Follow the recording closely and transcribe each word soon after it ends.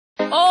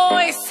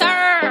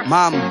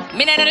Mom.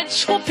 Me know the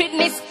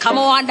stupidness. Come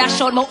on, that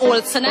showed my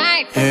old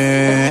tonight.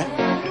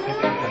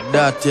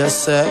 That you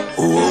say.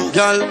 Ooh,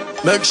 girl,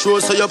 make sure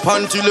so you're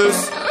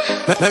pantyless.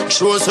 Make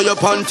sure so you're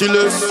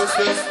pantyless.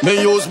 Me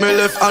use me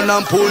left hand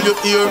and pull your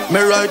ear. Me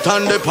right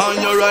hand upon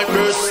your right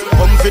breast.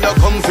 Come for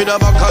the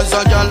backaz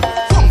a girl.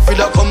 Come for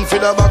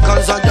the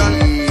backaz a girl.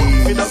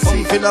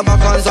 Come for the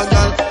backaz a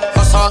girl.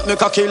 Assault me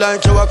cocky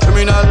like you a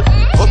criminal.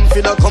 Come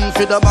for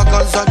the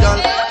backaz a girl.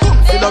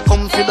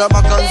 Come for the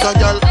backaz a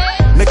girl.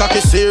 Me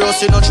cocky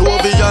serious in a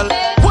jovial.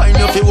 Wine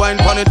if you wine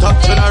pon the top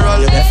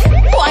general.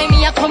 Why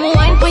me a come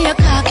wine pon your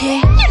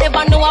cocky? You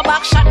never know a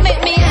back shot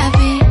make me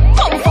happy.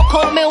 Come fuck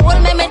out me,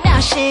 hold me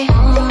dash it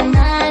all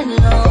night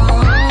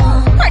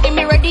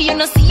long. Ready, you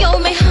know see how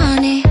me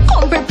honey.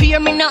 Come prepare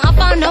me now up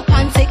on no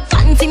panty.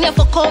 Continue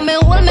fuck out me,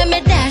 hold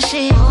me dash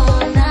it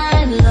all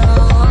night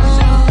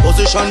long.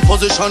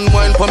 Position,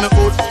 wine pon me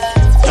foot.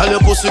 Tell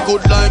your pussy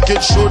good like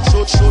it should.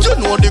 You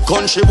know the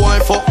country boy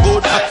fuck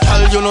good.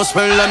 Tell you no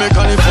smell like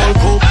mechanical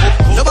cook.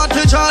 Your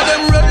body jar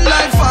them red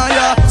like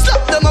fire.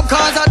 Slap them up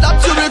cause that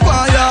you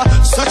require.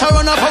 Set a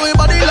run up on my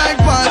body like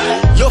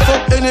fire. You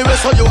fuck anyway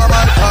so you are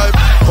my type.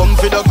 Come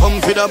for the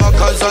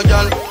backaz a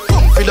girl.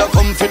 Come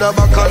for the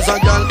backaz a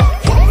girl.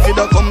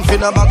 Come for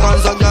the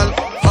backaz a girl.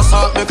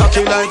 Assault me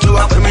cocky like you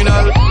a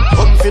criminal.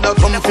 Come for the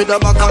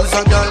backaz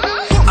a girl.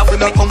 Come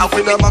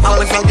for the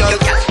backaz a girl.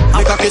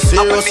 Me cocky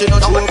serious in a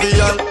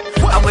jovial.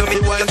 Wanna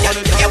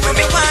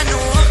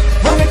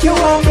make you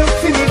warm broke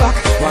for me back.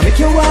 Wanna make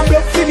you warm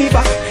broke for me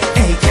back.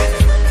 Hey girl.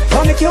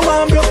 Wanna make you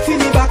warm broke for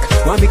me back.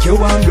 Wanna make you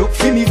warm broke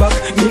for me back.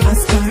 Me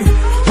ask her.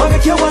 Wanna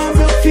make you warm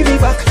broke for me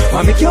back.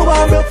 Wanna make you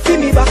warm broke for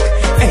me back.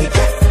 Hey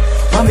girl.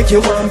 Wanna make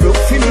you warm broke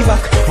for me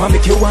back. Wanna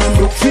make you warm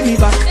broke for me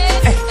back.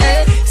 Hey.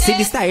 See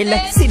the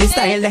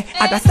style,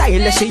 other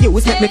style she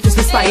use make me twist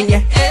my spine,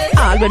 yeah.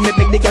 All when me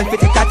make the girl fit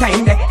take her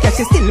time, there. Yeah,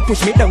 she still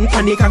push me down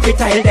on the concrete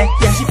tile, there.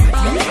 Yeah,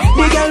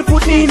 the girl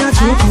put me in a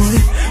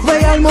chokehold,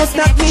 where almost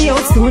knock me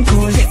out stone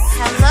cold.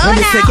 When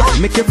me say girl,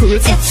 make you cool,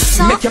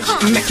 make you.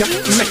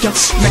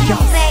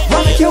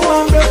 Wanna make you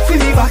warm broke for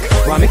me back.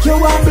 Wanna make you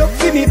warm broke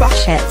for me back.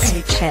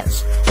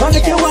 Chats. Wanna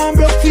make you warm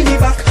broke for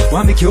me back.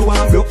 Wanna make you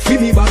warm broke for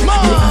me back. Me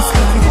ask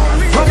her.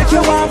 Wanna make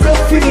you warm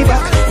broke for me back.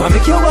 Wanna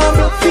make you warm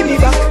broke for me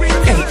back.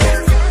 Hey,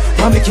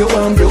 wanna make you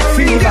warm broke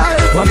for me back.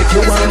 Wanna make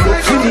you warm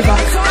broke for me back.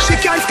 She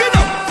can't skin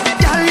up.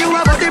 Girl, you a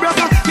body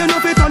broker. You know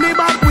fi turn it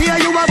back. Where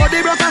you a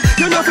body broker.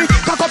 You know fi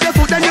cock up your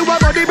foot then you a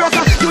body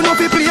broker. You know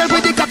fi play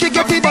with the cocky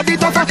get the body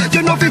tougher.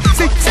 You know fi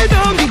sit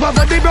down you a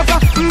body broker.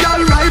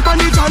 Girl, right on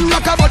the chan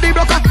like a body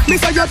broker. Me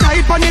say you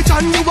tight on the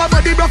chan you a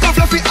body broker.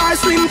 Fluffy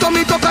ice cream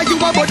tummy tucker you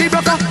a body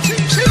broker.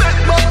 She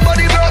make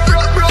body broke.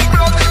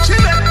 She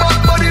make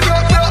body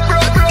broke.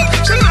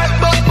 She make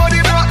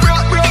body broke.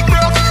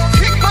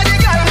 Kick body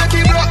girl make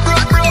it broke.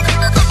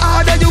 Go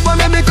harder you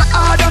wanna make it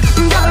harder.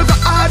 Girl go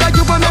harder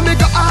you wanna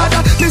make it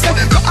harder. Me say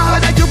go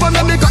harder you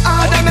wanna make it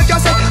harder. Make you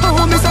say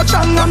oh me so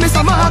strong and me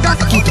so maga.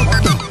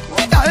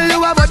 Girl you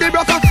a body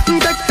broker.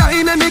 Take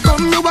time and me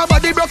come you a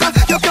body broker.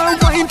 You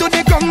can't wine to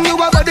the come you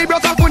a body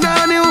broker.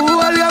 Punani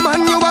all your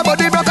man you a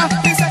body broker.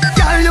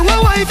 Girl you a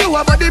wife you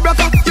a body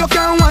broker. You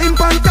can't wine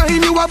pan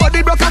time you a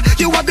body broker.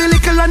 You a the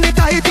little and the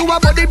tight you a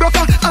body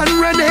broker. And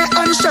Renee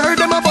and Cher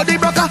them a body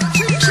broker.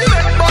 She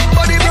make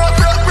body broke.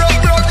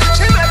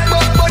 She make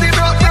body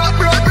broke.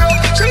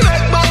 She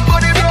make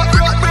body broke.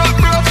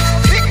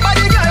 Kick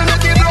body girl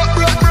make it broke.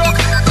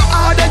 Go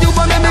harder you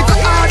wanna make it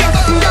harder.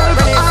 Girl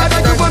go harder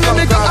you wanna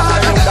make it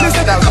harder.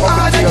 Listen go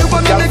harder you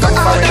wanna make it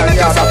harder.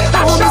 Make you say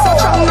oh me so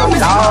strong and me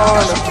so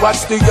hard.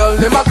 Watch the girl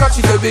them a catch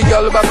it every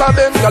girl back of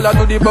them. Girl a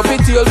do the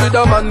puppy tail with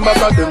a man back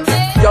of them.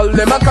 Girl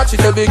them a catch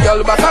it every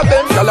girl back of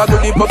them. Girl a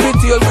do the puppy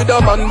tail with a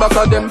man back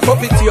of them.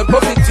 Puppy tail.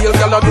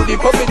 Girl a do the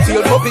puppy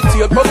tail. Girl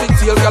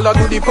a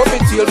do the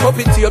puppy tail.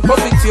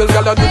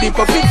 Girl a do the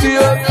puppy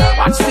tail.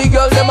 Watch the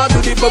girl them a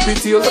do the puppy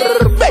tail.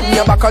 Bend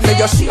your back and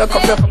then you shake up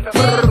your.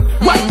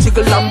 One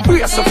jiggle and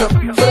brace up your.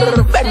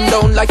 Bend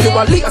down like you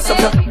a lace up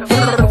your.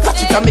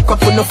 Touch it and make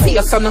up on no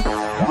face on.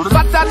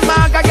 Fat and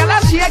maga girl a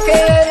shake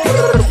it.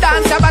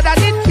 Dance about that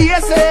in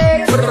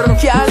basic.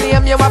 Can't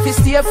name you have to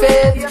stay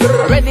fit.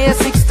 Ready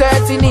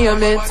 6:30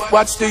 name it.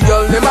 Watch the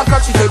girl them a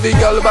catch it every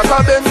girl back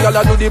of them. Girl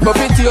a do the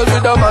puppy tail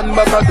with a man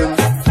back of them.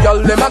 Girl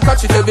them a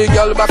catch it every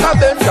girl back of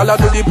them. Girl a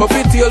do the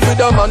puppy tail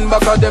with a man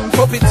back of them.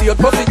 Puppy tail.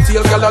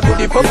 Girl a do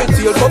the puppy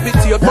tail.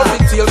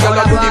 Girl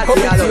a do the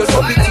puppy tail.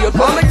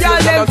 All the girl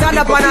them stand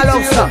up on a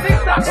love song.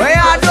 Where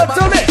you do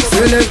to me?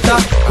 Selector,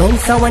 come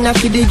so when I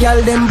see the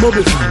girl them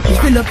bubble. You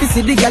feel up to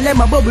see the girl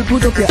them a bubble.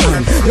 Put up your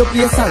hand. You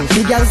play song,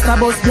 the girl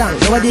stabos blank.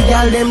 Now the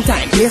girl them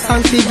time. Play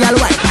song, the girl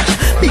white.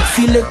 Big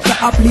selector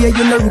a play,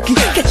 you no rookie.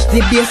 Catch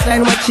the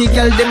baseline, watch the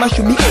girl them a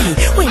should be.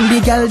 When the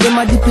girl them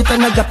a dip it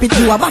and a drop it,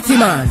 you a batty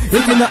man.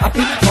 If you not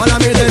happy, follow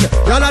me then.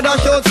 Y'all a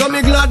dash out, so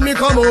me glad me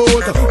come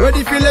out.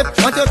 Ready Philip,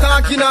 what you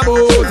talking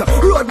about?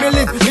 Road me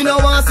live, me no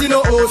want see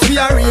no host. We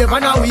a rave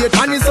and a wait,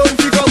 and it's something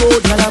to come out.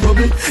 Gyal a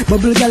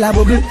bubble, gyal a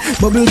bubble,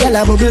 gyal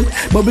a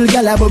bubble,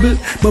 gyal a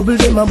bubble,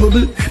 them a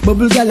bubble,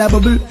 gyal a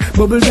bubble,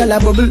 gyal a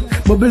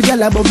bubble,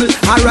 gyal a bubble.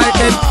 Alright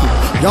then.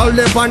 Y'all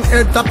live on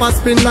head top a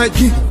spin like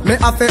it. Me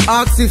have to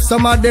ask if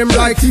some of them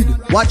like it.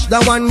 Watch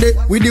that one day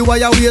with the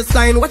wire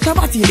waistline. Watch your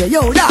body there,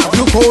 yo, dog.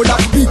 Look how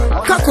that beat.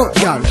 Cock up,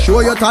 y'all. Show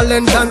your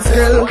talent and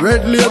skill.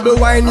 Red label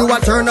wine, you a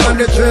turn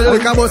on the trail.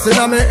 Like a bus in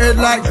my head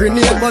like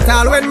grenade. But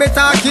all when me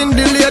talking,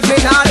 delayed me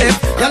not left.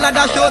 Y'all a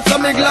dash out, so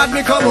me glad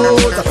me come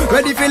out.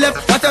 Ready for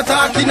left, what you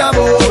talking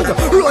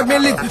about? Road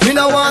me live, me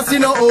no want see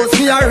no host.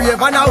 Me a rave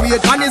and a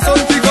wait, and the sun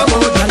to come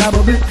out. Gala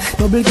bubble,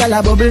 bubble, gala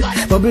bubble,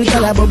 bubble,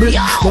 gala bubble,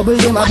 bubble,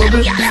 in my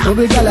bubble,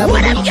 bubble, gala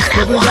bubble,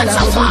 bubble, gala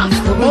bubble, bubble, gala bubble,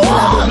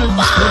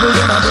 bubble,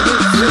 in my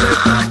bubble.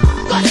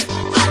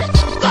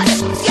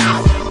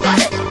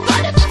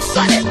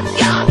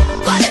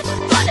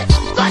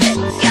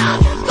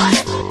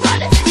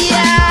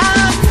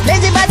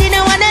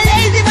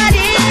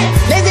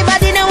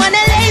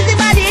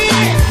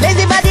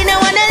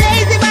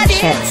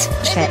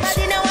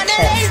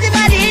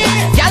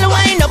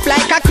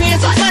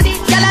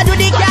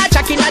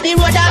 The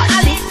road and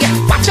alley, yeah.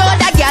 Watch out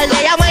that girl,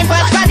 they a wine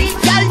past body.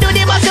 Girl do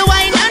the bossy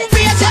wine and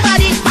brace your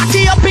body.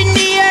 Body up in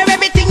the air,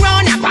 everything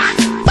round your back.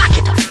 Back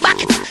it up, back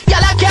it up.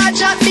 Girl a can't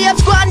shot,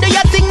 babes go and do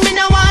your thing. Me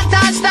no want to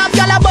stop.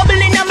 Girl a bubble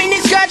in a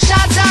mini skirt,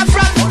 shots are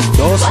front.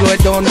 Don't slow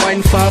it down, wine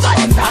fast.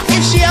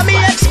 If she a me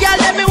ex girl,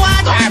 let me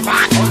want her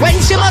back. When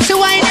she must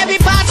wine, every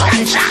part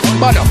can shot.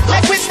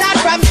 Like we start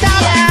from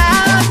top.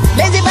 Yeah.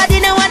 Lazy body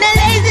no want a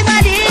lazy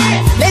body.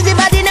 Lazy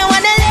body no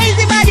want a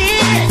lazy body.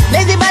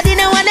 Lazy body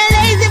no want a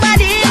lazy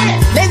body.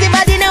 Lazy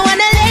body no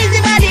want a lazy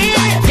body.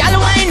 Girl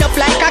wind up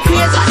like a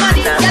crazy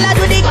body. Girl a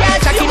do the girl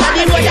chucking on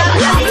the road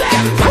and alley.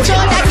 Watch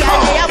out that girl,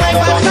 they a wine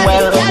past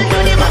body. Girl do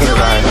the muscle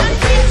wine and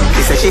face.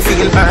 She say she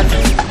feel hurt,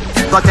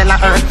 go tell her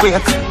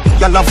earthquake.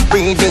 Your love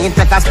breathing,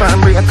 take a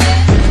sperm break.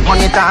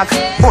 Money talk,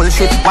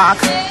 bullshit walk.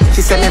 She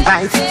say me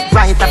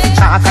right up the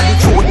chalk. And the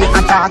truth me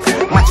attack,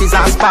 matches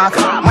and spark.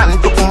 Man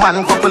to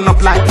man couple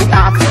up like the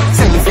ark.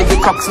 Send for the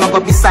cocks, no go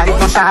beside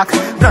no shark.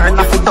 Burn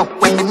off it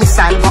up when the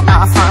missile go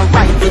off. And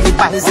ride with the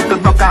bicycle,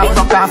 rock off,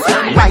 rock off.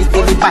 Ride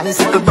with the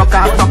bicycle, rock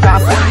off, rock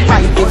off.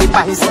 Ride with the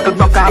bicycle,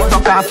 rock off,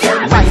 rock off.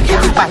 Ride with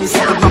the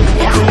bicycle, rock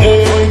off.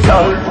 Hey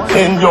girl,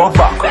 in your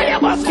back,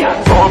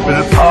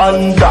 double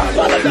panda.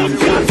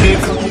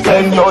 Kick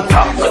in your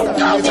top,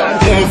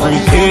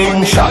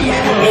 everything shot.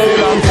 Hey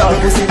girl,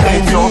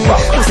 in your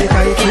back, pussy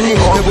tight me,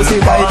 pussy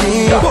tight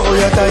me, oh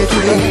you tight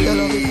me.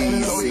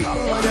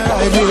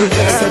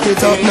 Set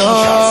it up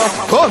now,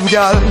 come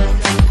girl.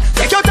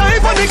 Take your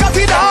time on the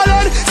cocky,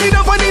 darling. See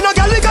the bunny, no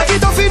girl, the cocky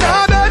tough in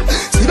her bed.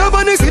 See the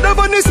bunny, see the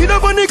bunny, see the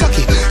bunny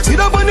cocky. See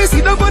the bunny,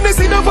 see the bunny,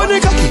 see the bunny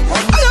cocky.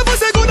 I have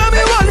pussy good and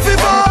me want fi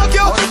fuck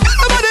you.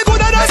 Everybody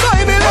good and that's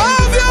why me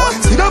love you.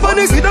 See the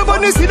bunny, see the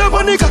bunny, see the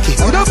bunny cocky.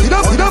 See the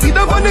bunny, see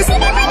the bunny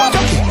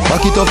cocky.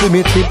 Back it up with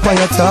me, trip on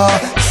your tar.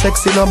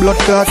 Sexy no blood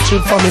clot,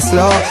 strip for me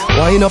slaw.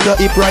 Wind up your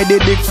hip, ride the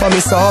dick for me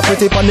saw.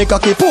 Pretty pon the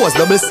cocky, pose,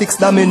 6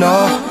 that me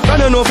now.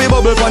 Can you know fi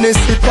bubble pon the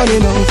sit pon me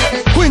now.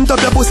 Quint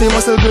up your pussy,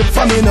 muscle grip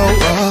for me now.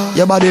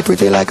 Your body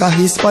pretty like a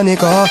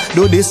Hispanic,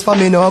 do this for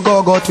me now,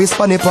 go twist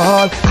pon the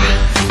pole.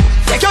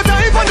 Take your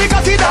time pon the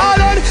cocky,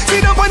 darling. See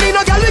the bunny,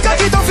 no girl, the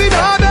cocky tough in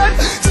her bed.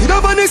 See the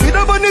bunny, see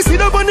the bunny, see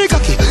the bunny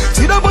cocky.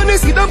 See the bunny,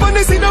 see the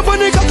bunny, see the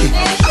bunny cocky.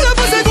 All of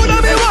us good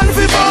and me want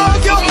fi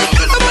fuck you.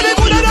 Everybody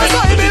good and that's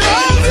why me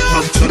love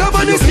you. See the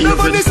bunny, see the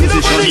bunny, see the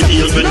bunny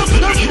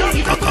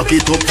cocky. Cock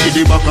it up to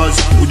the backaz.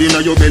 Put inna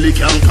your belly,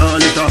 can't call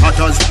it a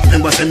hatters.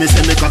 Remember say me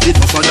cock it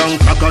tougher than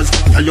crackers.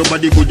 Tell your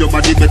body good, your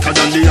body better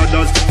than the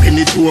others.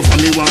 Penny two for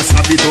me, want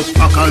slap it up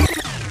packers.